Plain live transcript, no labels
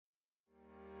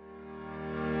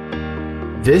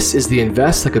This is the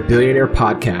Invest Like a Billionaire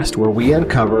podcast, where we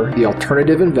uncover the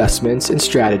alternative investments and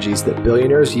strategies that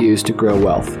billionaires use to grow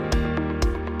wealth.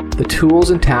 The tools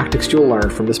and tactics you'll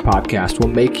learn from this podcast will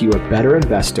make you a better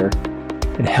investor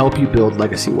and help you build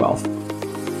legacy wealth.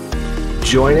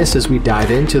 Join us as we dive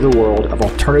into the world of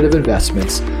alternative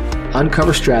investments,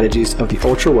 uncover strategies of the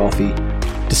ultra wealthy,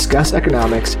 discuss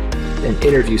economics, and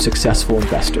interview successful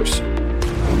investors.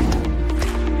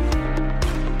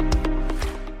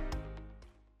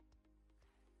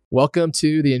 Welcome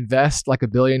to the Invest Like a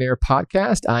Billionaire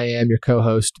podcast. I am your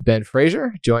co-host, Ben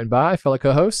Frazier, joined by fellow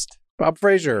co-host, Bob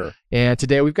Frazier. And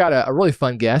today we've got a really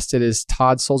fun guest. It is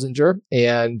Todd Sulzinger.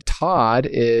 And Todd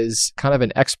is kind of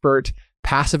an expert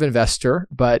passive investor,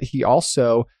 but he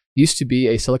also used to be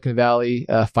a Silicon Valley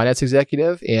finance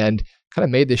executive and kind of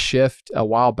made the shift a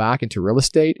while back into real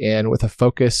estate and with a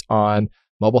focus on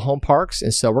mobile home parks.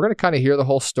 And so we're going to kind of hear the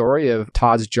whole story of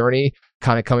Todd's journey,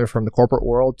 kind of coming from the corporate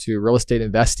world to real estate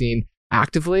investing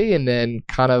actively, and then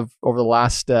kind of over the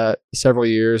last several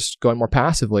years going more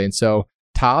passively. And so,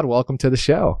 Todd, welcome to the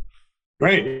show.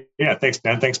 Great. Yeah. Thanks,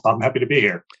 Ben. Thanks, Bob. I'm happy to be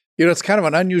here. You know, it's kind of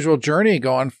an unusual journey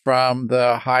going from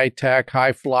the high tech,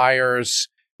 high flyers,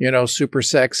 super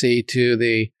sexy to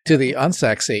the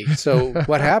unsexy. So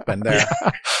what happened there?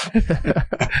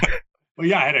 Well,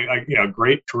 yeah, I had a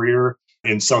great career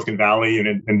in Silicon Valley,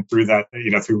 and through that,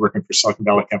 through working for Silicon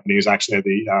Valley companies, I actually had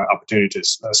the opportunity to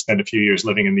spend a few years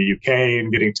living in the UK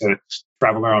and getting to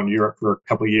travel around Europe for a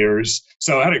couple of years.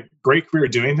 So I had a great career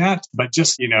doing that, but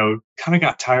just, kind of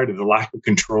got tired of the lack of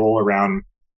control around,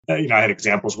 I had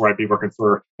examples where I'd be working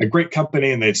for a great company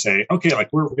and they'd say, okay,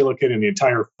 we're relocating the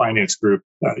entire finance group,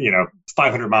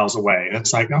 500 miles away. And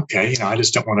it's like, okay, I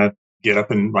just don't want to get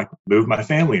up and move my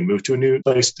family and move to a new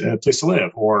place to live.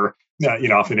 Or,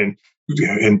 often in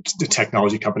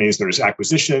technology companies, there's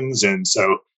acquisitions. And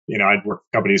so, I'd work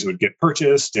for companies that would get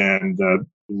purchased, and the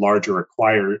larger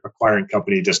acquiring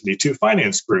company just need two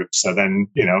finance groups. So then,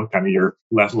 kind of you're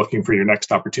left looking for your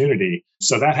next opportunity.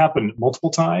 So that happened multiple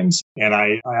times. And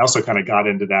I also kind of got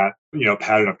into that,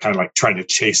 pattern of kind of trying to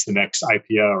chase the next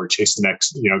IPO or chase the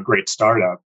next, great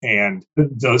startup. And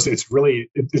it's really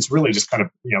just kind of,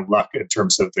 luck in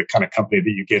terms of the kind of company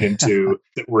that you get into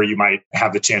where you might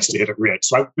have the chance to hit it rich.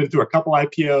 So I've been through a couple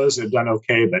IPOs and done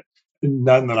okay, but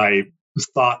none that I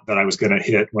thought that I was going to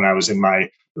hit when I was in my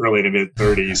early to mid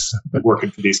 30s, working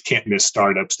for these can't miss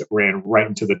startups that ran right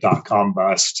into the .com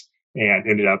bust and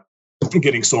ended up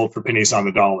getting sold for pennies on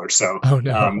the dollar. So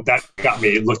that got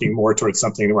me looking more towards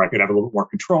something where I could have a little bit more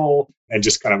control, and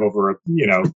just kind of over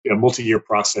a multi-year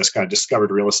process, kind of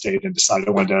discovered real estate and decided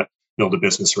I wanted to build a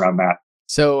business around that.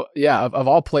 So yeah, of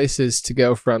all places to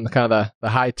go from kind of the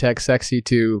high tech sexy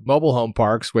to mobile home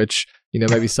parks, which,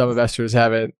 maybe some investors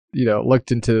haven't,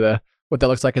 looked into what that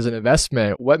looks like as an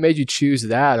investment. What made you choose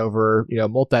that over,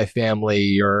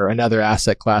 multifamily or another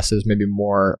asset classes, maybe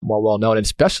more well known, and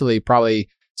especially probably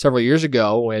several years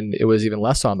ago when it was even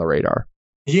less on the radar?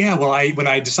 Yeah, well, when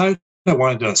I decided I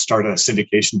wanted to start a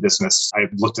syndication business, I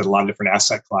looked at a lot of different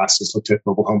asset classes, looked at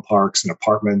mobile home parks and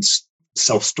apartments,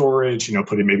 self-storage,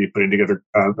 putting together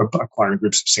acquiring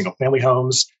groups of single family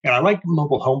homes. And I liked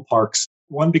mobile home parks,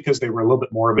 one, because they were a little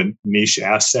bit more of a niche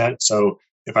asset. So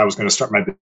if I was going to start my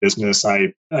business,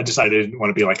 I decided I didn't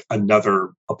want to be like another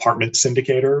apartment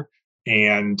syndicator.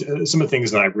 And some of the things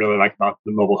that I really like about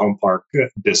the mobile home park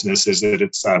business is that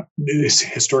it's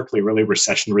historically really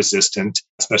recession resistant,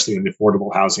 especially in the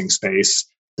affordable housing space.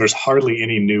 There's hardly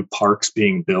any new parks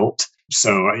being built.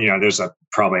 So, there's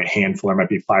probably a handful, there might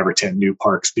be 5 or 10 new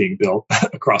parks being built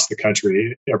across the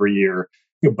country every year,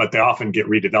 but they often get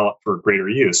redeveloped for greater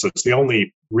use. So it's the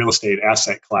only real estate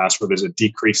asset class where there's a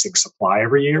decreasing supply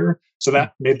every year. So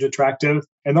that made it attractive.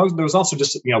 And there was also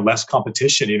just, less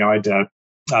competition.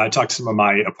 I talked to some of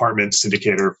my apartment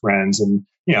syndicator friends, and,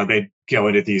 they'd go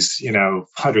into these,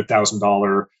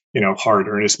 $100,000, hard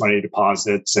earnest money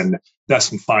deposits and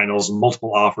best and finals and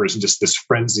multiple offers, and just this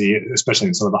frenzy, especially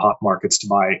in some of the hot markets, to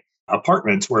buy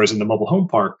apartments. Whereas in the mobile home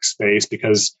park space,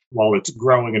 because while it's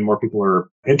growing and more people are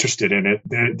interested in it,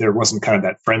 there wasn't kind of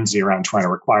that frenzy around trying to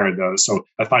acquire those. So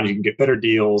I find you can get better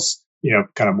deals,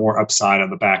 kind of more upside on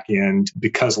the back end,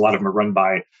 because a lot of them are run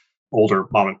by older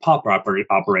mom and pop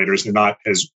operators. They're not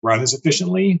run as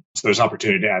efficiently. So there's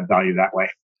opportunity to add value that way.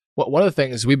 Well, one of the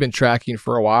things we've been tracking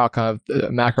for a while, kind of the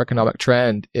macroeconomic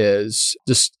trend, is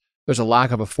just there's a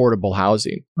lack of affordable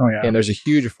housing. Oh, yeah. And there's a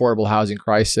huge affordable housing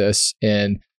crisis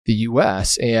in the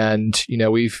US. And,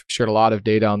 we've shared a lot of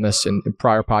data on this in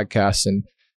prior podcasts and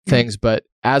things, but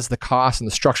as the cost and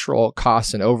the structural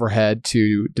costs and overhead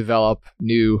to develop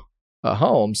new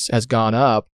homes has gone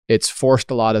up, it's forced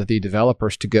a lot of the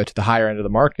developers to go to the higher end of the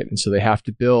market. And so they have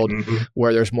to build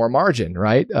where there's more margin,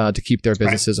 right? To keep their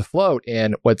businesses afloat.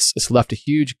 And it's left a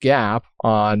huge gap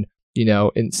on,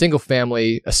 in single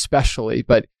family especially,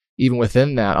 but even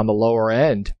within that on the lower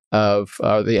end of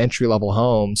the entry level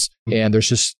homes. And there's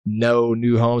just no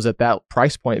new homes at that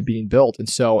price point being built. And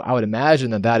so I would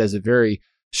imagine that is a very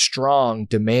strong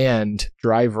demand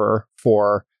driver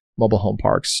for mobile home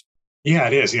parks. Yeah,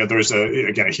 it is. There's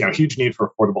a huge need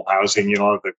for affordable housing. A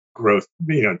lot of the growth,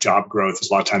 job growth is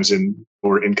a lot of times in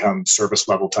lower income service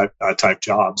level type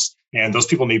jobs. And those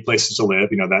people need places to live.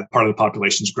 That part of the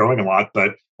population is growing a lot,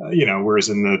 but whereas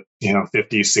in the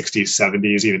 50s, 60s,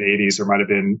 70s, even 80s, there might have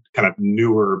been kind of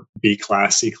newer B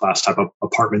class, C class type of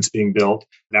apartments being built.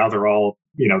 Now they're all,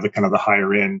 the kind of the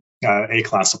higher end A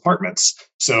class apartments.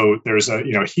 So there's a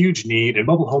huge need in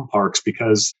mobile home parks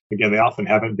because again, they often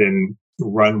haven't been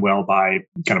run well by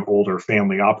kind of older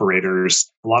family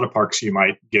operators. A lot of parks you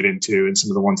might get into, and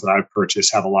some of the ones that I've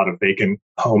purchased have a lot of vacant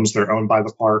homes that are owned by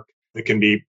the park that can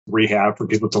be rehab for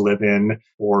people to live in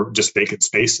or just vacant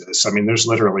spaces. I mean, there's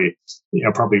literally,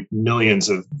 probably millions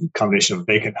of combination of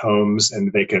vacant homes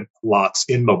and vacant lots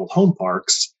in mobile home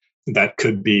parks that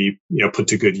could be, put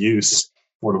to good use,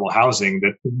 affordable housing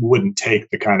that wouldn't take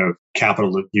the kind of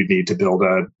capital that you'd need to build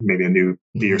maybe a new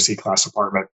B or C class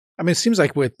apartment. I mean, it seems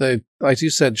like with the, like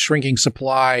you said, shrinking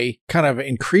supply, kind of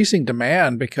increasing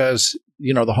demand because,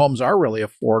 the homes are really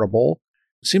affordable.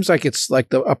 It seems like it's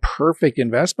like a perfect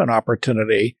investment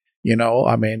opportunity.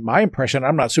 I mean, my impression,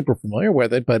 I'm not super familiar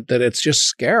with it, but that it's just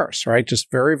scarce, right?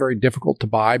 Just very, very difficult to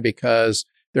buy because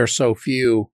there's so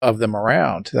few of them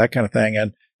around, that kind of thing.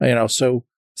 And, so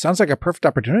sounds like a perfect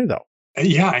opportunity though.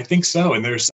 Yeah, I think so. And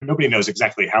nobody knows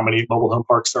exactly how many mobile home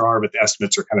parks there are, but the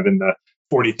estimates are kind of in the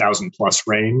 40,000 plus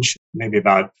range. Maybe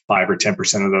about 5 or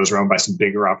 10% of those are owned by some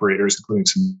bigger operators, including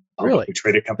some publicly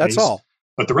traded companies. That's all.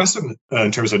 But the rest of them,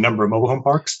 in terms of number of mobile home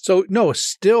parks. So it's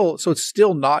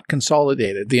still not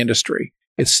consolidated, the industry.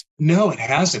 No, it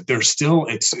hasn't.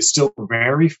 It's still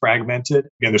very fragmented.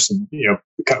 Again, there's some,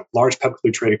 kind of large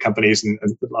publicly traded companies, and a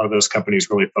lot of those companies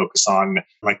really focus on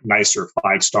like nicer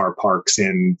 5-star parks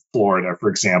in Florida, for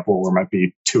example, where might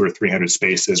be 200 or 300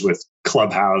 spaces with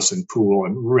clubhouse and pool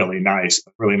and really nice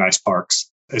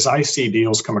parks. As I see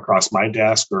deals come across my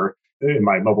desk or in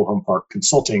my mobile home park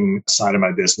consulting side of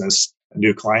my business,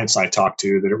 new clients I talk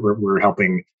to that we're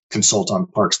helping consult on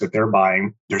parks that they're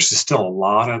buying, there's just still a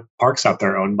lot of parks out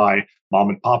there owned by mom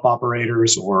and pop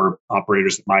operators or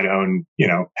operators that might own,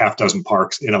 half dozen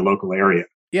parks in a local area.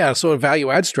 Yeah. So a value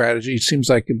add strategy seems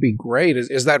like it'd be great.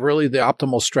 Is that really the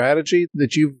optimal strategy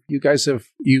that you guys have,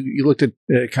 you looked at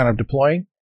kind of deploying?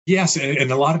 Yes. And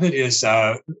a lot of it is,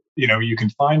 you can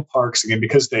find parks again,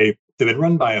 because they've been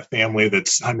run by a family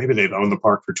that's maybe they've owned the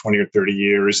park for 20 or 30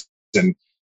 years and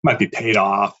might be paid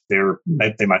off.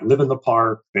 They might live in the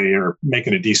park. They are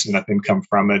making a decent enough income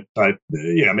from it, but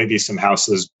maybe some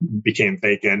houses became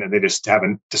vacant and they just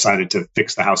haven't decided to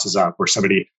fix the houses up. Or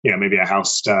somebody, maybe a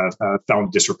house fell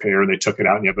into disrepair and they took it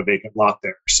out and you have a vacant lot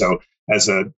there. So as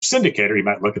a syndicator, you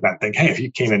might look at that and think, hey, if you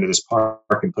came into this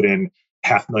park and put in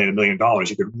 $500,000, $1 million,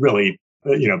 you could really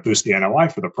boost the NOI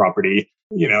for the property.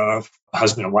 A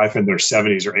husband and wife in their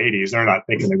 70s or 80s, they're not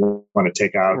thinking they want to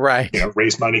take out,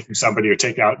 raise money from somebody or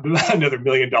take out another $1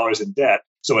 million in debt.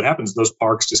 So what happens, those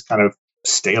parks just kind of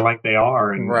stay like they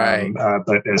are. And,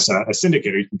 but as a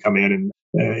syndicator, you can come in and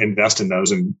invest in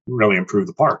those and really improve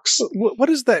the parks. What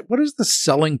is that? What is the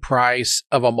selling price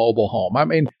of a mobile home? I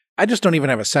mean, I just don't even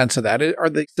have a sense of that. Are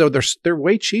they? So they're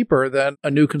way cheaper than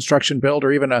a new construction build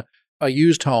or even a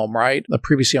used home, right? A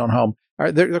previously owned home.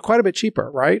 They're quite a bit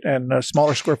cheaper, right? And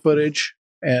smaller square footage.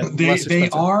 And they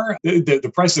are.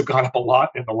 The prices have gone up a lot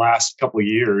in the last couple of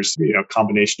years.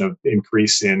 Combination of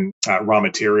increase in raw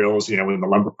materials. When the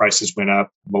lumber prices went up,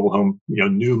 mobile home,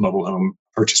 new mobile home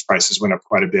purchase prices went up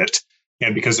quite a bit.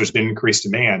 And because there's been increased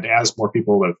demand, as more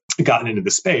people have gotten into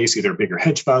the space, either bigger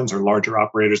hedge funds or larger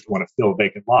operators that want to fill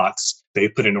vacant lots, they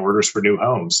put in orders for new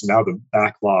homes. So now the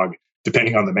backlog,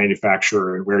 depending on the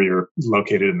manufacturer and where you're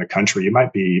located in the country, you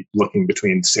might be looking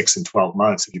between 6 and 12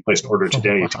 months if you place an order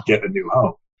today to get a new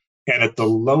home. And at the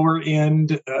lower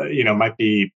end, might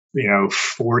be,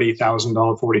 $40,000,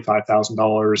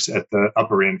 $45,000 at the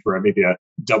upper end for maybe a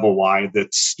double wide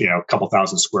that's, a couple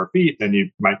thousand square feet. Then you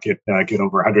might get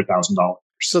over $100,000.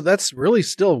 So that's really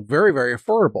still very, very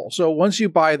affordable. So once you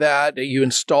buy that, you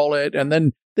install it, and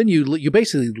then you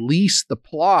basically lease the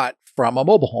plot from a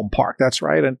mobile home park. That's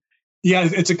right. And yeah,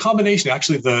 it's a combination.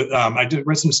 Actually, I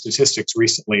read some statistics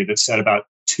recently that said about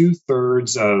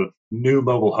 2/3 of new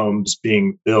mobile homes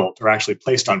being built are actually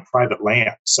placed on private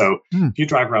land. So if you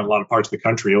drive around a lot of parts of the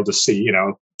country, you'll just see,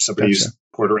 somebody's Gotcha.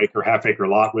 quarter acre, half acre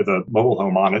lot with a mobile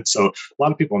home on it. So a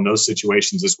lot of people in those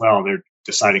situations as well, they're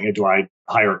deciding, hey, do I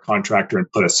hire a contractor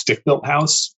and put a stick built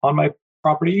house on my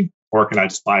property, or can I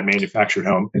just buy a manufactured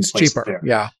home and It's place cheaper. it there?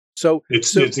 Yeah. So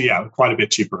It's quite a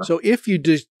bit cheaper. So if you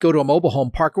just go to a mobile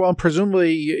home park, well,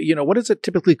 presumably, what does it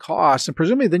typically cost? And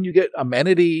presumably then you get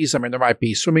amenities. I mean, there might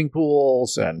be swimming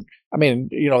pools and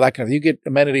that kind of, you get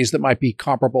amenities that might be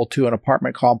comparable to an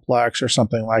apartment complex or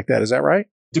something like that. Is that right?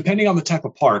 Depending on the type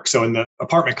of park. So in the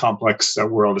apartment complex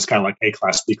world, it's kind of like A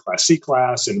class, B class, C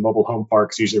class, and mobile home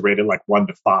parks usually rated like 1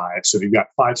 to 5. So if you've got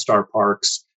 5-star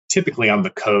parks, typically on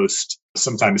the coast,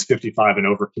 sometimes 55 and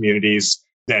over communities,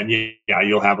 then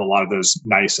you'll have a lot of those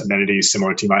nice amenities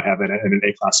similar to you might have in an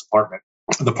A-class apartment.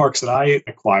 The parks that I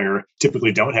acquire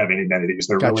typically don't have any amenities.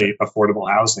 They're Gotcha. really affordable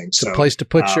housing. It's a place to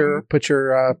put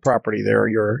your property there,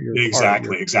 your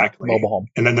exactly. mobile home.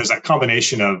 And then there's that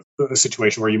combination of a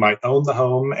situation where you might own the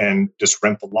home and just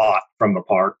rent the lot from the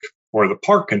park, or the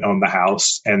park can own the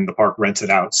house and the park rents it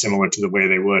out similar to the way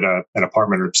they would an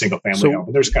apartment or single family home.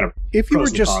 And there's kind of if you were pros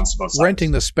and just cons to both sides.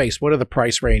 renting the space, what are the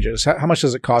price ranges? How much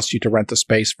does it cost you to rent the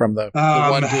space from the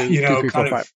 1 to 2, 3, 4,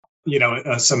 5?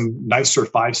 Some nicer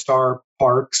 5-star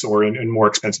parks, or in more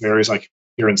expensive areas like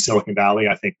here in Silicon Valley,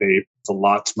 I think the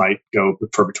lots might go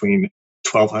for between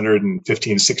 $1,200 and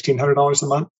 $1,600 a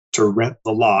month to rent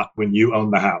the lot when you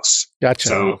own the house. Gotcha.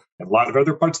 So in a lot of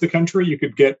other parts of the country, you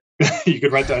could get you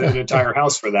could rent an entire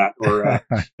house for that, or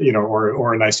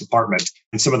or a nice apartment.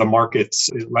 In some of the markets,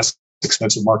 less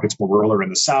expensive markets, more rural or in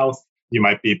the South, you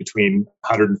might be between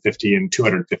 $150 and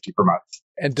 $250 per month.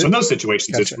 And so in those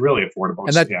situations, Gotcha. It's really affordable.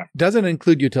 And that doesn't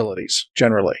include utilities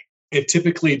generally. It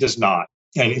typically does not.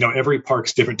 And, every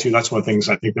park's different too. That's one of the things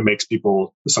I think that makes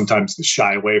people sometimes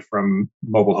shy away from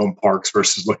mobile home parks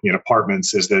versus looking at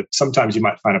apartments, is that sometimes you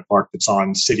might find a park that's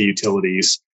on city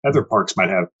utilities. Other parks might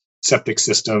have septic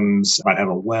systems, might have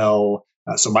a well,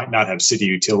 so might not have city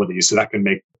utilities. So that can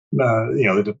make,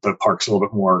 the parks a little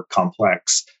bit more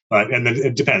complex. And then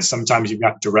it depends. Sometimes you've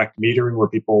got direct metering where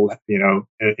people,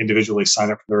 individually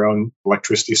sign up for their own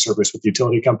electricity service with the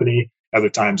utility company. Other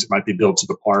times it might be billed to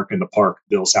the park and the park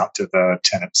bills out to the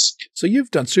tenants. So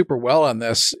you've done super well in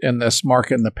this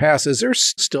market in the past. Is there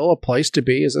still a place to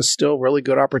be? Is this still really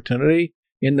good opportunity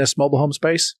in this mobile home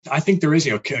space? I think there is,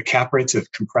 cap rates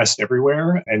have compressed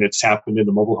everywhere, and it's happened in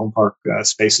the mobile home park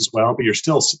space as well. But you're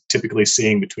still typically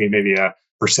seeing between maybe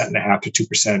 1.5% to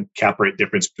 2% cap rate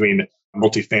difference between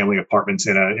multifamily apartments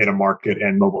in a market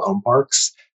and mobile home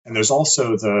parks. And there's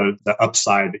also the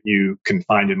upside that you can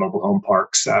find in mobile home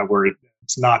parks, where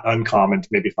it's not uncommon to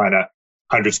maybe find a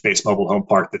 100-space mobile home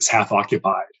park that's half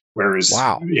occupied. Whereas,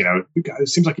 it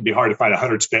seems like it'd be hard to find a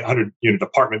 100-unit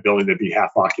apartment building that'd be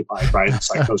half occupied, right?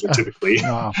 It's like those are typically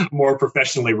more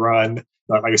professionally run.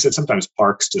 But like I said, sometimes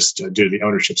parks, just due to the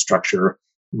ownership structure,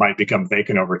 might become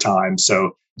vacant over time.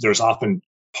 So there's often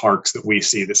parks that we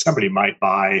see that somebody might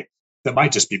buy that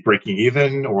might just be breaking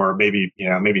even, or maybe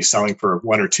selling for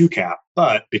 1 or 2 cap,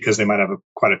 but because they might have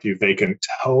quite a few vacant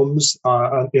homes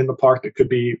in the park that could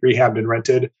be rehabbed and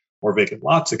rented, or vacant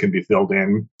lots that can be filled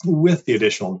in with the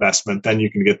additional investment, then you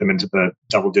can get them into the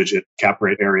double-digit cap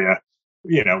rate area,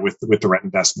 with the rent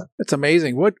investment. It's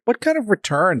amazing. What kind of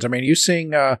returns? I mean, you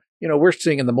seeing, we're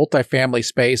seeing in the multifamily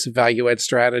space, value add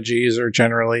strategies are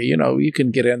generally, you can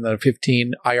get in the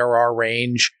 15 IRR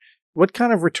range. What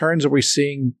kind of returns are we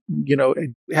seeing?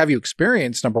 Have you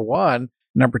experienced, number one?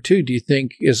 Number two, do you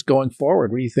think is going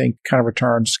forward? What do you think kind of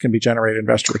returns can be generated,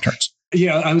 investor returns?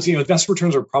 Yeah, I was, investor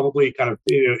returns are probably kind of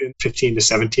in 15 to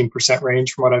 17%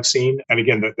 range from what I've seen. And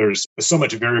again, there's so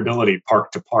much variability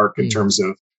park to park in terms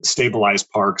of stabilized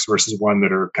parks versus one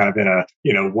that are kind of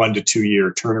in a 1 to 2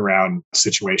 year turnaround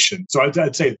situation. So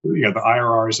I'd say the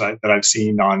IRRs that I've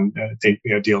seen on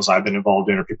deals I've been involved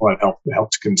in, or people I've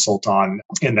helped consult on,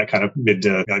 in that kind of mid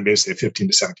to maybe say 15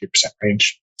 to 17%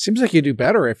 range. Seems like you do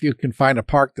better if you can find a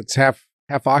park that's half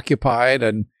occupied,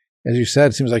 and as you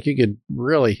said, it seems like you could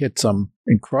really hit some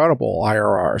incredible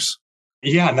IRRs.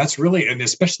 Yeah, and that's really, and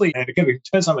especially, and again, it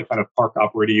depends on the kind of park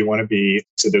operator you want to be.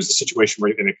 So there's a situation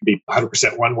where, and it can be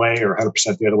 100% one way or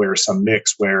 100% the other way, or some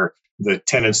mix where the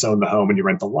tenants own the home and you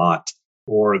rent the lot,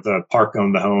 or the park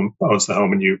owns the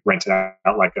home and you rent it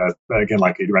out like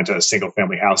you rent a single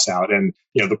family house out. And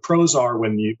the pros are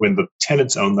when the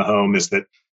tenants own the home is that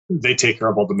they take care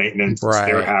of all the maintenance. Right.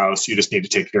 It's their house. You just need to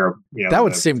take care of, that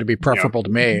would seem to be preferable to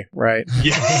me, right?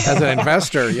 Yeah. As an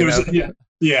investor,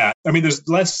 Yeah. I mean, there's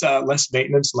less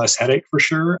maintenance, less headache for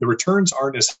sure. The returns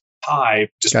aren't as high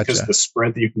just because of the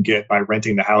spread that you can get by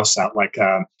renting the house out. Like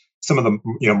some of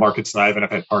the markets that I've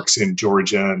had parks in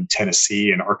Georgia and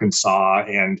Tennessee and Arkansas,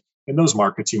 and in those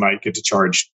markets you might get to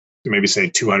charge maybe say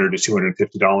 $200 to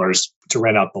 $250 to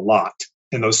rent out the lot.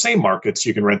 In those same markets,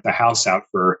 you can rent the house out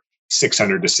for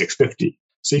 $600 to $650.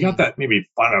 So you got that maybe,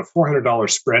 I don't know, $400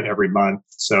 spread every month.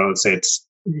 So let's say it's,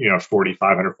 $4,500,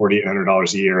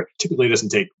 $4,800 a year. Typically, it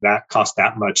doesn't cost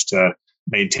that much to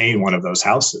maintain one of those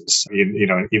houses,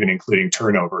 even including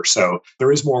turnover. So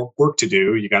there is more work to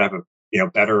do. You got to have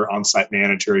a better on-site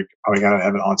manager. You probably got to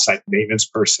have an on-site maintenance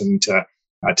person to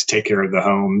take care of the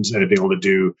homes and to be able to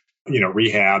do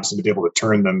rehabs and to be able to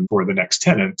turn them for the next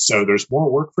tenant. So there's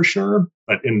more work for sure,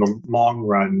 but in the long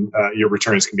run, your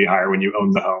returns can be higher when you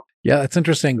own the home. Yeah, that's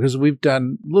interesting because we've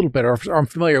done a little bit, or I'm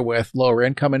familiar with lower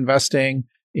income investing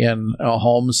in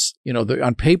homes.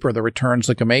 On paper, the returns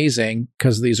look amazing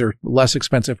because these are less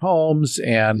expensive homes,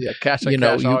 and cash on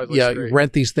cash always looks great.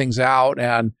 Rent these things out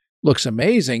and looks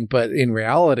amazing. But in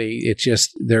reality, it's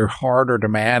just they're harder to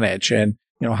manage, and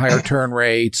higher turn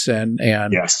rates and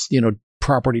yes.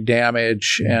 Property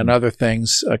damage and other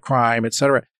things, crime, et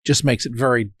cetera, just makes it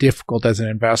very difficult as an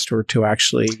investor to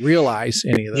actually realize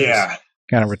any of those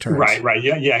kind of returns. Right.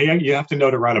 Yeah. You have to know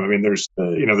to run them. I mean, there's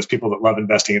people that love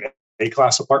investing in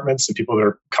A-class apartments and people that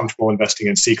are comfortable investing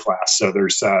in C-class. So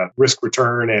there's risk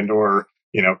return and or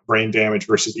brain damage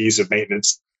versus ease of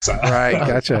maintenance. Right.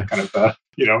 Gotcha. Kind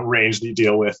of range that you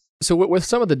deal with. So with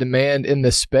some of the demand in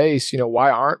this space, why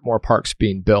aren't more parks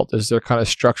being built? Is there kind of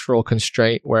structural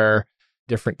constraint where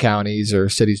different counties or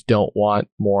cities don't want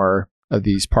more of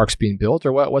these parks being built,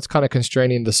 or what's kind of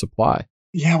constraining the supply?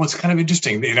 Yeah, what's kind of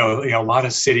interesting, a lot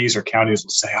of cities or counties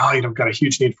will say, I've got a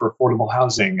huge need for affordable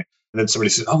housing. And then somebody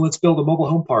says, let's build a mobile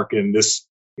home park in this,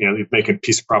 make a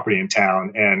piece of property in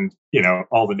town. And,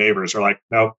 all the neighbors are like,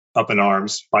 no, up in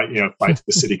arms, fight to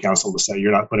the city council to say,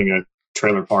 you're not putting a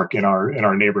trailer park in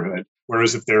our neighborhood.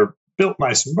 Whereas if they're built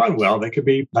nice and run well, they could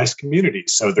be nice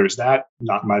communities. So there's that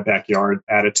not in my backyard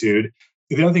attitude.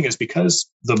 The other thing is because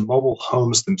the mobile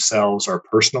homes themselves are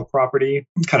personal property,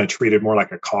 kind of treated more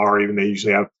like a car, even they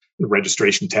usually have the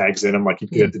registration tags in them like you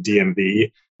get at the DMV.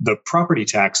 The property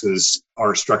taxes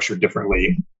are structured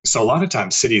differently. So a lot of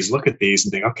times cities look at these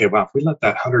and think, okay, wow, if we let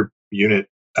that 100-unit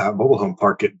mobile home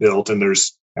park get built and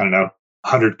there's,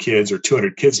 100 kids or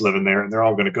 200 kids living there and they're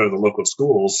all going to go to the local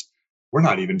schools, we're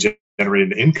not even generating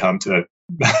the income to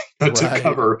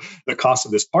cover the cost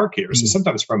of this park here. So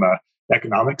sometimes from a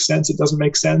economic sense, it doesn't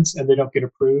make sense and they don't get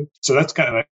approved. So that's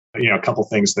kind of a couple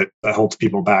things that holds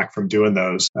people back from doing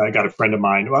those. I got a friend of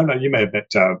mine. Well, I know you may have met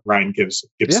Ryan Gibson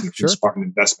from Spartan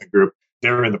Investment Group.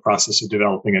 They're in the process of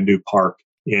developing a new park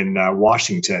in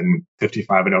Washington,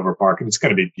 55 and over park. And it's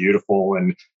going to be beautiful.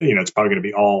 And, it's probably going to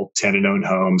be all tenant-owned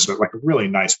homes, but like a really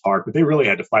nice park. But they really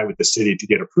had to fight with the city to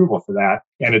get approval for that.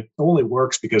 And it only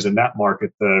works because in that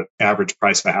market, the average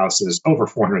price of a house is over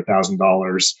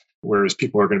 $400,000. Whereas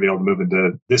people are going to be able to move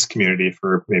into this community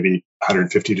for maybe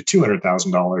 $150,000 to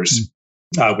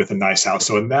 $200,000 with a nice house.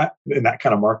 So in that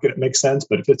kind of market, it makes sense.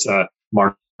 But if it's a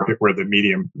market where the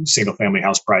medium single family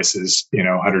house price is,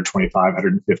 $125,000,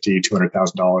 $150,000,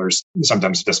 $200,000,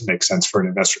 sometimes it doesn't make sense for an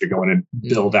investor to go in and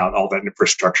build out all that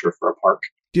infrastructure for a park.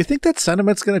 Do you think that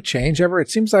sentiment's going to change ever?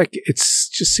 It seems like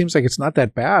it's not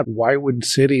that bad. Why wouldn't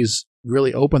cities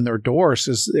really open their doors?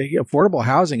 Is affordable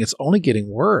housing? It's only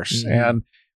getting worse. And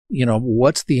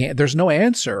there's no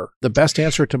answer. The best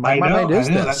answer to my mind is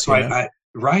this. That's right.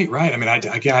 Right. I mean, I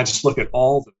just look at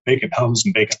all the vacant homes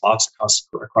and vacant lots across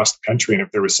the country. And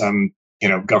if there was some,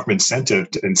 government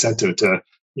incentive to,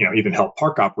 even help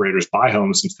park operators buy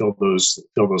homes and fill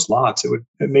those lots,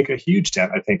 it'd make a huge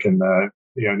dent, I think, in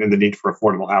the need for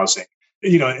affordable housing.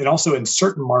 And also in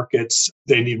certain markets,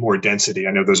 they need more density.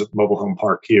 I know there's a mobile home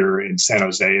park here in San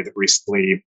Jose that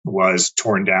recently was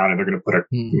torn down and they're going to put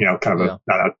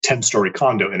a 10-story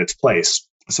condo in its place.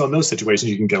 So in those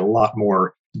situations, you can get a lot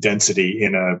more density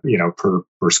in per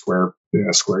square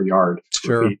yard.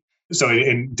 Sure. Feet. So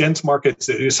in dense markets,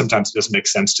 sometimes it doesn't make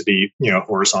sense to be,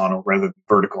 horizontal rather than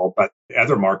vertical. But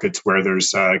other markets where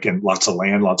there's, again, lots of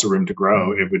land, lots of room to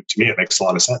grow, to me, it makes a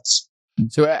lot of sense.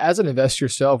 So as an investor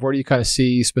yourself, where do you kind of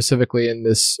see specifically in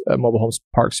this mobile home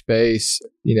park space,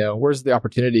 where's the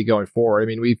opportunity going forward? I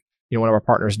mean, we've, one of our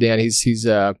partners, Dan, he's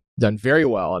done very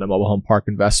well in a mobile home park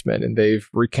investment, and they've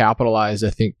recapitalized,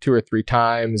 I think, 2 or 3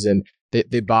 times, and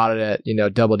they bought it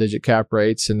at, double-digit cap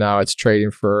rates, and now it's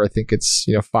trading for, I think it's,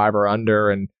 5 or under,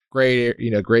 and great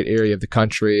area of the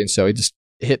country. And so he just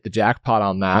hit the jackpot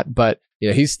on that. But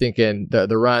he's thinking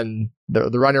the running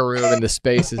room in the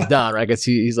space is done, right? Because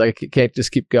he's like, it can't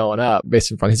just keep going up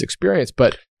based on his experience.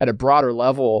 But at a broader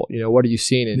level, what are you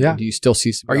seeing? And do you still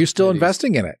see some Are you still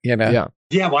investing in it?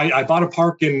 Yeah, well, I bought a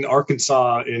park in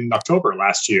Arkansas in October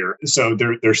last year. So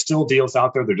there's still deals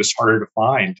out there. They're just harder to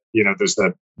find. There's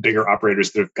the bigger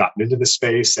operators that have gotten into the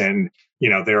space, and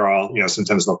they're all,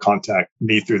 sometimes they'll contact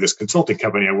me through this consulting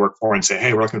company I work for and say,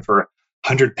 hey, we're looking for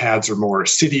 100 pads or more,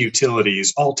 city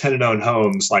utilities, all tenant-owned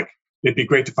homes. Like, it'd be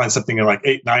great to find something in like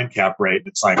 8-9 cap rate.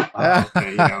 It's like,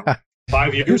 okay,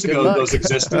 5 years ago, those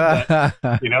existed, but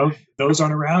those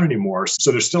aren't around anymore. So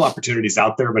there's still opportunities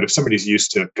out there. But if somebody's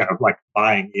used to kind of like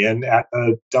buying in at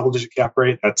a double-digit cap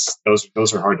rate,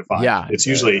 those are hard to find. Yeah, it's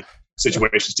usually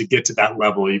situations to get to that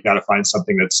level. You've got to find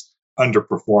something that's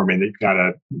underperforming that you've got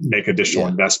to make additional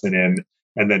investment in,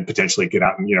 and then potentially get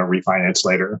out and refinance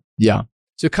later. Yeah.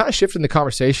 So kind of shifting the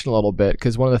conversation a little bit,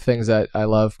 because one of the things that I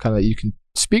love kind of that you can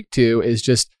speak to is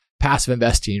just passive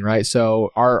investing, right? So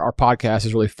our podcast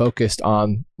is really focused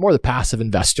on more the passive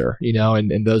investor,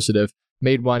 and those that have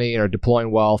made money and are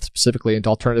deploying wealth specifically into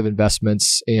alternative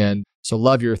investments. And so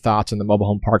love your thoughts on the mobile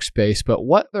home park space, but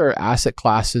what other asset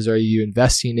classes are you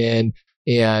investing in?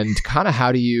 And kind of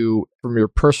how do you, from your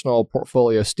personal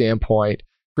portfolio standpoint,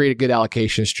 create a good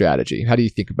allocation strategy? How do you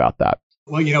think about that?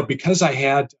 Well, because I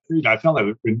had, I felt I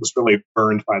was really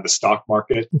burned by the stock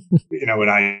market, when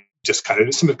I just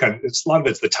it's a lot of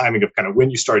it's the timing of kind of when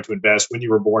you started to invest, when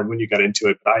you were born, when you got into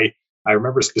it. But I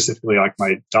remember specifically, like,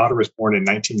 my daughter was born in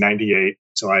 1998.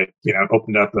 So I,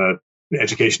 opened up a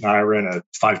education IRA and a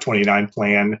 529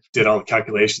 plan, did all the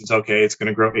calculations. Okay, it's going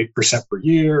to grow 8% per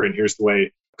year. And here's the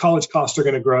way college costs are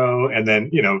going to grow. And then,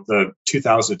 the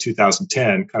 2000 to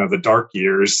 2010, kind of the dark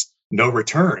years, no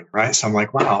return, right? So I'm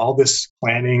like, wow, all this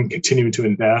planning, continuing to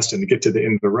invest and to get to the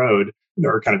end of the road,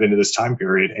 or kind of into this time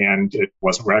period, and it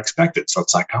wasn't what I expected. So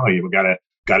it's like, oh, we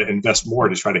got to invest more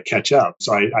to try to catch up.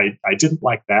 So I didn't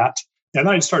like that. And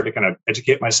I started to kind of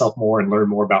educate myself more and learn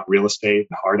more about real estate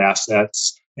and hard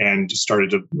assets, and just started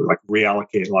to like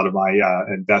reallocate a lot of my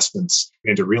investments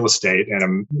into real estate. And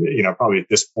I'm, probably at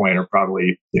this point are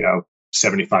probably,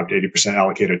 75 to 80%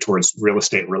 allocated towards real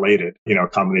estate related, a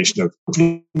combination of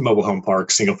mobile home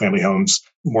parks, single family homes,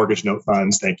 mortgage note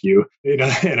funds, thank you,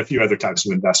 and a few other types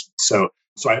of investments. So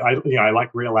I like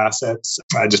real assets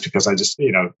just because I just,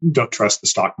 don't trust the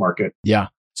stock market. Yeah.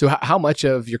 So how much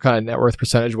of your kind of net worth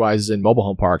percentage wise is in mobile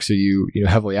home parks? Are you,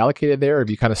 heavily allocated there? Or have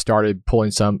you kind of started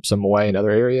pulling some away in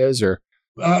other areas, or?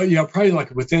 Probably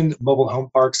like within mobile home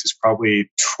parks is probably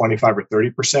 25 or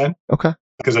 30%. Okay.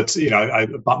 Because it's, I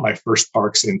bought my first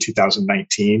parks in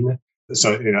 2019.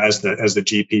 So, as the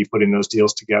GP putting those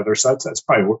deals together. So that's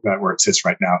probably where it sits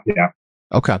right now. Yeah.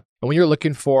 Okay. And when you're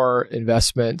looking for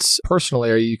investments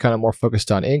personally, are you kind of more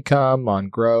focused on income, on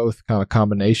growth, kind of a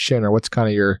combination, or what's kind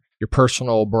of your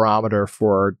personal barometer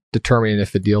for determining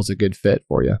if a deal's a good fit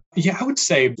for you? Yeah, I would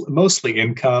say mostly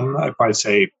income. I'd probably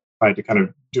say, if I had to kind of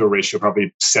do a ratio,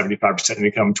 probably 75%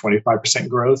 income, 25%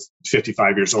 growth.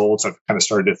 55 years old, so I've kind of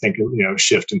started to think,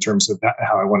 shift in terms of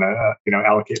how I want to,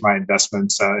 allocate my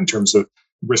investments in terms of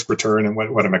risk return and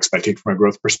what I'm expecting from a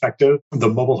growth perspective. The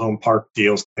mobile home park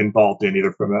deals involved in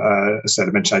either from, as I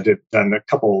mentioned, done a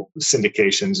couple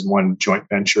syndications and one joint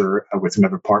venture with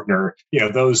another partner.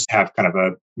 Those have kind of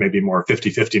a maybe more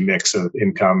 50-50 mix of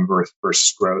income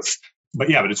versus growth. But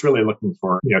it's really looking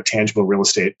for, tangible real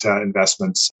estate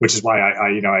investments, which is why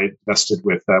I invested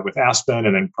with Aspen,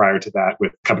 and then prior to that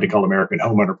with a company called American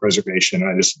Homeowner Preservation.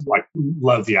 And I just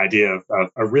love the idea of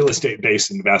a real estate based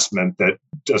investment that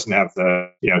doesn't have the,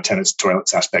 tenants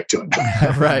toilets aspect to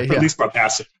it. Right. At least from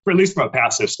a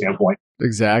passive standpoint.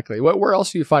 Exactly. Where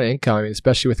else do you find income? I mean,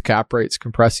 especially with cap rates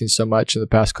compressing so much in the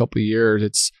past couple of years,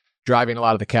 it's driving a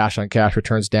lot of the cash on cash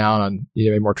returns down on,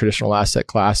 more traditional asset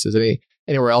classes.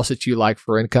 Anywhere else that you like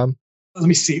for income? Let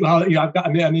me see. Well,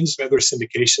 I'm in some other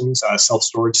syndications,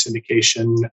 self-storage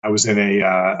syndication. I was in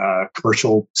a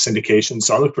commercial syndication.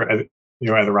 So I look for,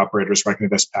 other operators where I can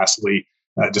invest passively,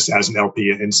 just as an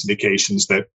LP in syndications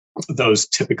that those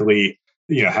typically,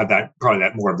 have probably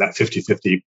more of that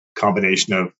 50-50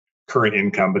 combination of current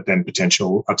income, but then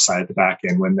potential upside at the back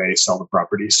end when they sell the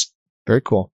properties. Very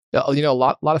cool. A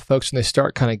lot of folks, when they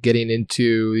start kind of getting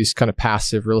into these kind of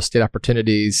passive real estate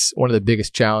opportunities, one of the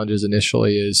biggest challenges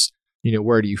initially is,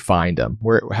 where do you find them?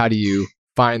 How do you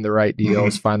find the right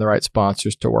deals, find the right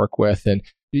sponsors to work with? And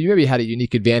you maybe had a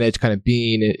unique advantage kind of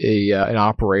being an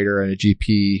operator and a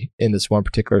GP in this one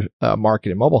particular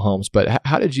market in mobile homes. But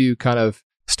how did you kind of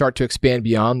start to expand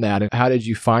beyond that? And how did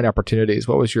you find opportunities?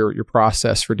 What was your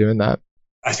process for doing that?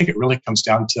 I think it really comes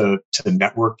down to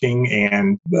networking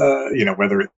and,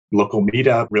 whether local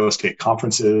meetup, real estate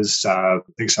conferences. I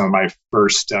think some of my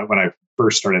first, when I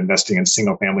first started investing in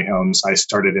single family homes, I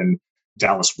started in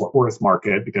Dallas Fort Worth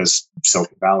market because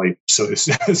Silicon Valley is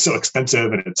so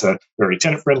expensive and it's a very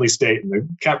tenant friendly state and the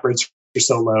cap rates are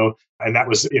so low. And that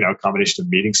was, a combination of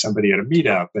meeting somebody at a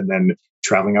meetup and then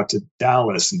traveling out to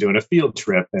Dallas and doing a field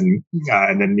trip and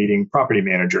then meeting property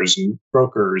managers and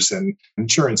brokers and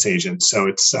insurance agents. So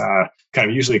it's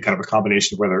usually kind of a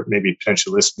combination of whether maybe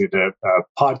potentially listening to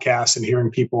podcasts and hearing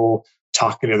people,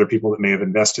 talking to other people that may have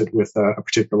invested with a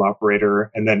particular operator,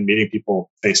 and then meeting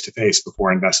people face to face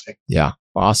before investing. Yeah,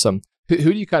 awesome. Who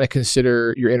do you kind of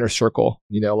consider your inner circle?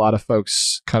 A lot of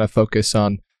folks kind of focus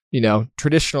on,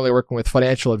 traditionally working with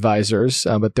financial advisors,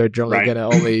 but they're generally going to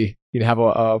only have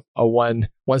a one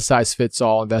size fits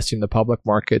all investing in the public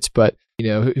markets. But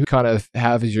who kind of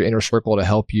have as your inner circle to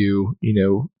help you,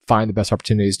 find the best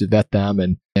opportunities to vet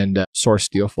them and source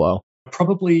deal flow?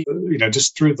 Probably,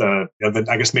 just through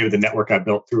I guess maybe the network I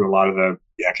built through a lot of the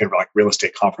kind of like real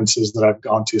estate conferences that I've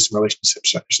gone to, some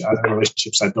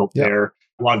relationships I built there.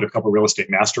 I belong to a couple of real estate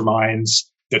masterminds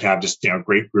that have just,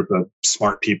 great group of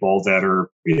smart people that are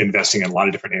investing in a lot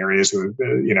of different areas.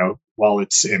 While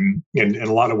it's in a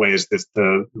lot of ways,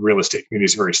 the real estate community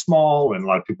is very small and a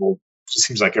lot of people, it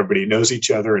seems like everybody knows each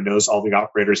other and knows all the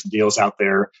operators and deals out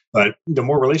there. But the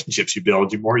more relationships you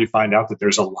build, the more you find out that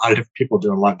there's a lot of different people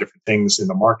doing a lot of different things in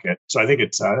the market. So I think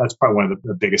it's that's probably one of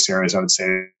the biggest areas I would say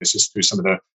is just through some of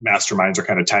the masterminds or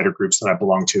kind of tighter groups that I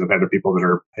belong to of other people that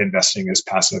are investing as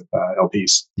passive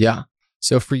LPs. Yeah.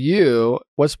 So for you,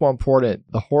 what's more important,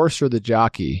 the horse or the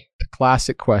jockey? The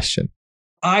classic question.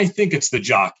 I think it's the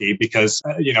jockey because,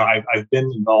 I've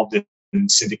been involved in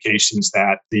syndications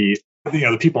that the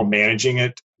people managing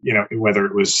it, whether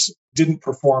it didn't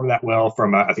perform that well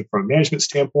from a management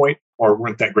standpoint or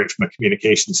weren't that great from a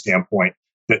communication standpoint,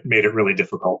 that made it really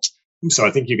difficult. So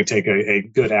I think you can take a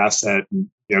good asset and,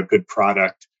 good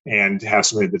product and have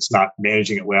somebody that's not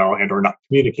managing it well and or not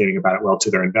communicating about it well to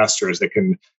their investors that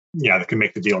can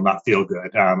make the deal not feel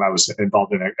good. I was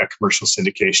involved in a commercial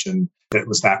syndication that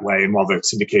was that way. And while the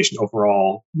syndication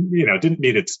overall, didn't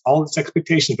meet all its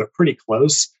expectations, but pretty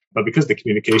close. But because the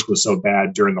communication was so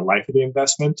bad during the life of the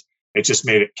investment, it just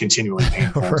made it continually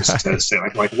painful Right. just to say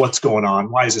like, what's going on?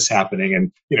 Why is this happening?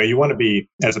 And, you want to be,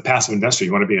 as a passive investor,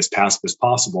 you want to be as passive as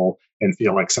possible and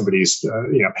feel like somebody's,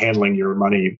 handling your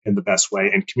money in the best way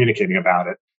and communicating about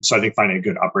it. So I think finding a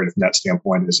good operator from that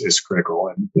standpoint is critical.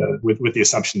 And with the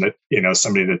assumption that,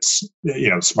 somebody that's,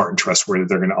 smart and trustworthy,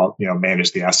 they're going to,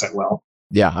 manage the asset well.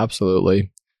 Yeah,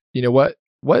 absolutely. What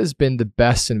has been the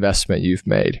best investment you've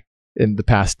made in the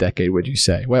past decade, would you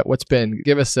say? What's been,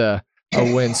 give us a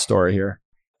win story here.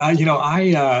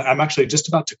 I'm actually just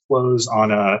about to close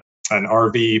on an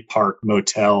RV park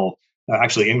motel,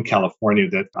 actually in California,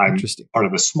 that I'm part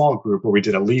of a small group where we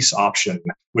did a lease option,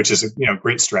 which is a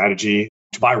great strategy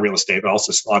to buy real estate, but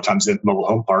also a lot of times in mobile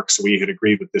home parks. So we had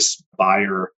agreed with this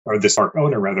buyer or this park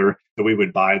owner rather, that we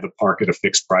would buy the park at a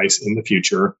fixed price in the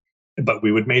future, but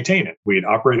we would maintain it. We'd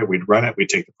operate it, we'd run it, we'd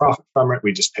take the profit from it.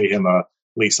 We'd just pay him a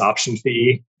lease option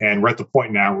fee. And we're at the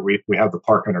point now where we have the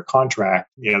park under contract.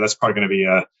 That's probably going to be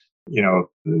a,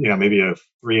 maybe a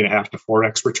 3.5 to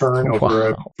 4x return over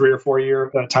a 3 or 4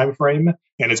 year time frame.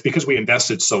 And it's because we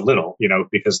invested so little,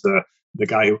 because the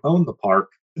guy who owned the park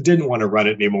didn't want to run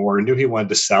it anymore, knew he wanted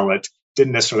to sell it,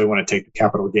 didn't necessarily want to take the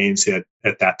capital gains hit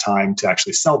at that time to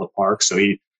actually sell the park. So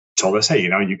he told us, hey,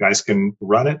 you guys can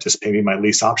run it, just pay me my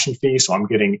lease option fee. So I'm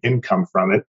getting income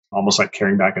from it, almost like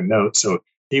carrying back a note. So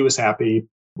he was happy.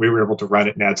 We were able to run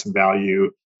it and add some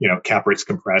value. Cap rates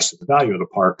compressed, the value of the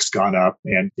park's gone up,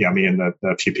 and me and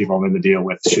the few people I'm in the deal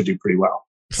with should do pretty well.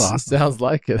 Sounds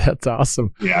like it. That's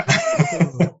awesome. Yeah.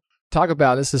 Talk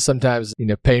about, this is sometimes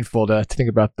painful to think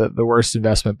about the worst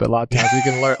investment, but a lot of times we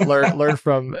can learn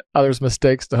from others'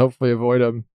 mistakes to hopefully avoid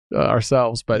them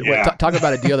ourselves. But talk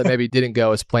about a deal that maybe didn't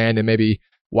go as planned and maybe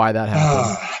why that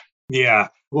happened. Yeah.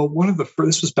 Well,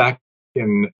 this was back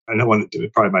in, I know one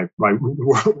that probably my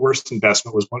worst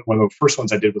investment was one of the first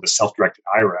ones I did with a self-directed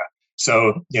IRA.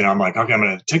 So, I'm like, okay, I'm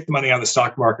going to take the money out of the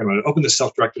stock market. I'm going to open the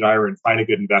self-directed IRA and find a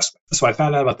good investment. So I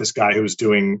found out about this guy who was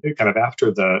doing kind of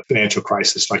after the financial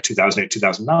crisis, like 2008,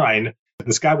 2009.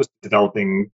 This guy was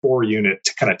developing 4-unit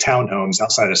kind of townhomes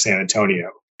outside of San Antonio.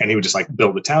 And he would just like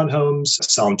build the townhomes,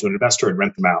 sell them to an investor and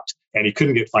rent them out. And he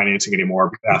couldn't get financing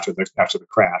anymore after the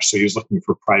crash. So he was looking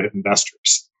for private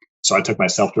investors. So I took my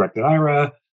self-directed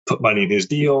IRA, put money in his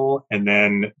deal, and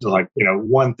then like,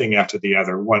 one thing after the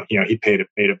other. One, he made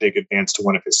a big advance to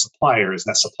one of his suppliers.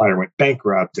 That supplier went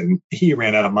bankrupt, and he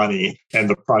ran out of money, and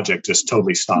the project just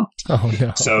totally stopped. Oh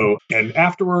no. So, and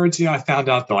afterwards, I found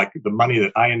out that like the money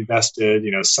that I invested,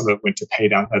 some of it went to pay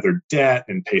down other debt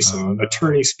and pay some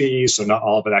attorney's fees. So not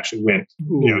all of it actually went,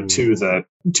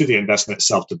 to the investment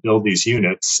itself to build these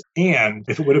units. And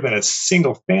if it would have been a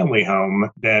single family home,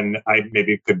 then I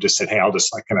maybe could have just said, hey, I'll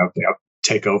just like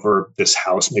take over this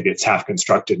house. Maybe it's half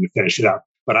constructed and finish it up.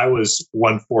 But I was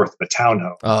 1/4 of a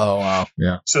townhome. Oh, wow.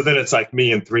 Yeah. So then it's like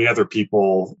me and 3 other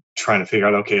people trying to figure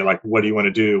out, okay, like, what do you want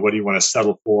to do? What do you want to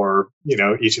settle for?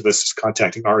 Each of us is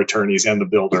contacting our attorneys and the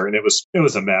builder. And it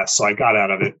was a mess. So I got out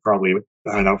of it probably,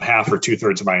 half or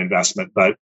 2/3 of my investment.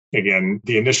 But again,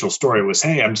 the initial story was,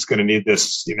 hey, I'm just going to need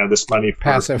this, this money for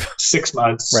passive 6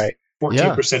 months, right?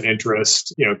 14%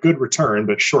 interest, good return,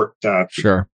 but short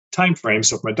time frame.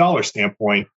 So from a dollar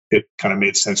standpoint, it kind of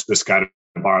made sense for this guy to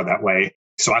borrow that way.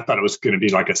 So I thought it was going to be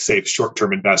like a safe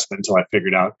short-term investment until I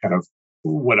figured out kind of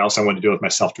what else I wanted to do with my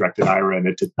self-directed IRA, and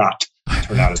it did not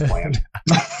turn out as planned.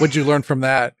 What'd you learn from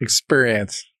that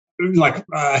experience? Like,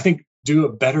 I think do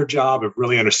a better job of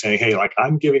really understanding, hey, like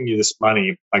I'm giving you this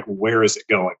money, like where is it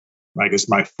going? Like, is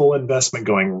my full investment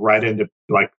going right into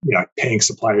like, paying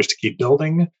suppliers to keep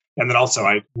building? And then also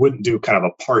I wouldn't do kind of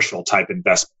a partial type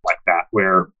investment like that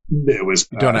where it was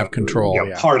you don't have control,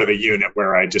 part of a unit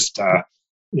where I just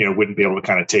wouldn't be able to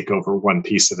kind of take over one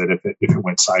piece of it if it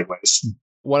went sideways.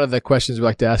 One of the questions we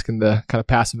like to ask in the kind of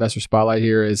passive investor spotlight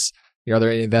here is, are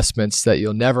there any investments that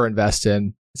you'll never invest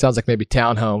in? It sounds like maybe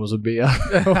townhomes would be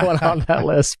one on that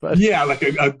list. But yeah, like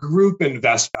a group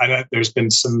investment. I know there's been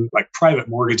some like private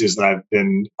mortgages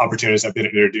opportunities I've been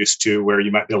introduced to where you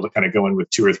might be able to kind of go in with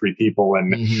 2 or 3 people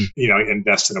and,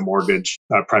 invest in a mortgage,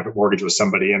 private mortgage with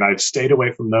somebody. And I've stayed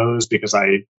away from those because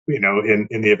in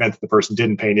the event that the person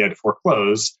didn't pay and you had to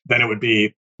foreclose, then it would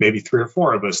be maybe 3 or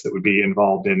 4 of us that would be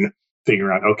involved in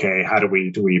figuring out, okay, how do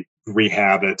we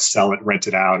rehab it, sell it, rent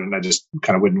it out? And I just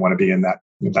kind of wouldn't want to be in that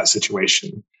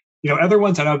situation. Other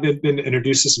ones I know I've been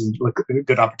introduced to some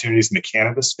good opportunities in the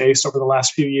cannabis space over the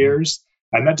last few years.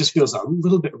 And that just feels a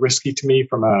little bit risky to me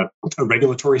from a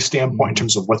regulatory standpoint in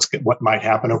terms of what might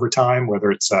happen over time,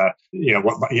 whether it's,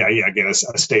 again, a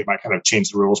state might kind of change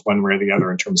the rules one way or the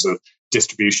other in terms of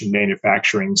distribution,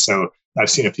 manufacturing. So I've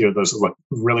seen a few of those that look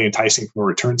really enticing from a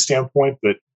return standpoint,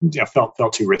 but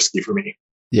felt too risky for me.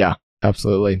 Yeah,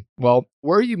 absolutely. Well,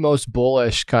 where are you most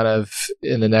bullish kind of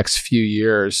in the next few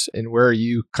years, and where are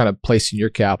you kind of placing your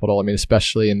capital? I mean,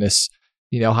 especially in this,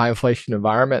 high inflation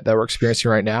environment that we're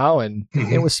experiencing right now, and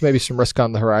with maybe some risk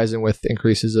on the horizon with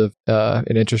increases of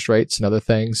in interest rates and other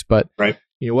things. But right.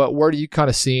 Where do you kind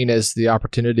of seeing as the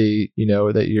opportunity,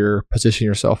 that you're positioning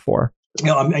yourself for?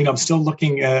 I'm still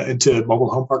looking into mobile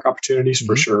home park opportunities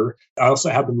for sure. I also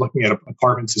have been looking at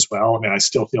apartments as well. I mean, I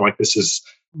still feel like this is,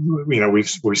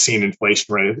 we've seen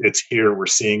inflation, right? It's here, we're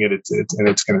seeing it, and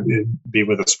it's going to be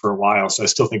with us for a while. So I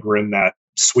still think we're in that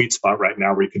sweet spot right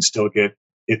now where you can still get,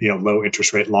 low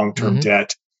interest rate, long-term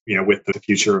debt, with the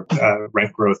future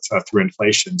rent growth through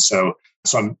inflation. So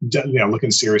I'm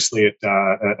looking seriously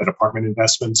at apartment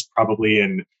investments, probably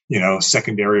in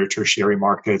secondary or tertiary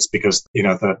markets, because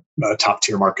the top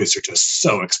tier markets are just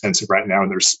so expensive right now, and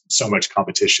there's so much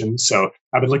competition. So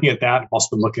I've been looking at that. I've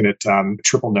also been looking at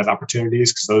triple net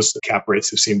opportunities because those cap rates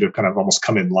have seemed to kind of almost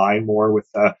come in line more with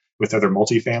other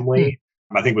multifamily.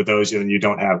 I think with those, you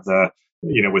don't have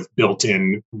with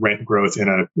built-in rent growth in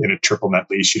a triple net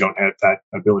lease, you don't have that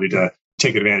ability to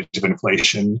take advantage of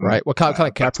inflation. Right. What kind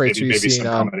of cap rates are you seeing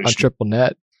on triple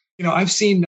net? I've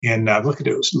seen I've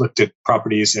looked at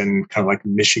properties in kind of like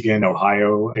Michigan,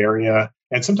 Ohio area,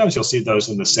 and sometimes you'll see those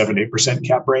in the 7-8%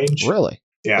 cap range. Really?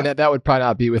 Yeah. And that would probably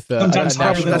not be with sometimes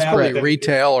that's probably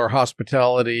retail or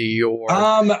hospitality or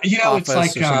it's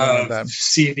like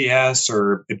CVS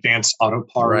or Advanced Auto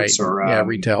Parts or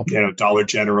retail. Dollar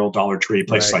General, Dollar Tree,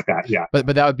 places like that. Yeah. But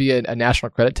that would be a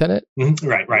national credit tenant? Mm-hmm.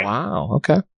 Right. Wow.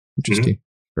 Okay. Interesting.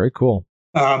 Very cool.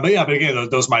 But again,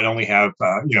 those might only have 2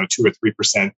 or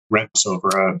 3% rents over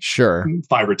a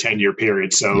 5 or 10 year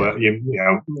period. So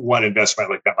one investment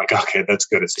like that, like, okay, that's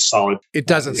good. It's a solid. It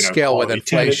doesn't scale with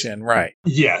inflation, tenant. Right?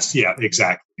 Yes, yeah,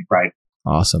 exactly, right.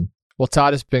 Awesome. Well,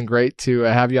 Todd, it's been great to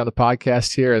have you on the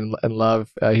podcast here, and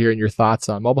love hearing your thoughts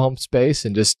on mobile home space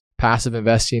and just passive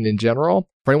investing in general.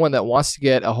 For anyone that wants to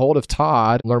get a hold of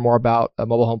Todd, learn more about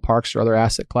mobile home parks or other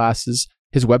asset classes,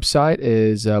 His website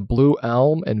is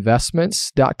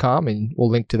blueelminvestments.com, and we'll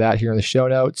link to that here in the show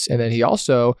notes. And then he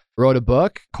also wrote a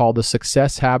book called The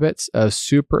Success Habits of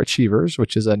Super Achievers,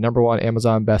 which is a #1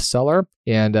 Amazon bestseller,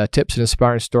 and tips and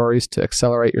inspiring stories to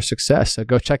accelerate your success. So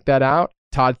go check that out.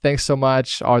 Todd, thanks so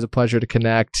much. Always a pleasure to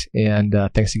connect. And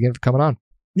thanks again for coming on.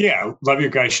 Yeah, love your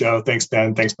guys' show. Thanks,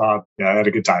 Ben. Thanks, Bob. Yeah, I had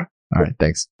a good time. All right,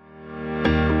 thanks.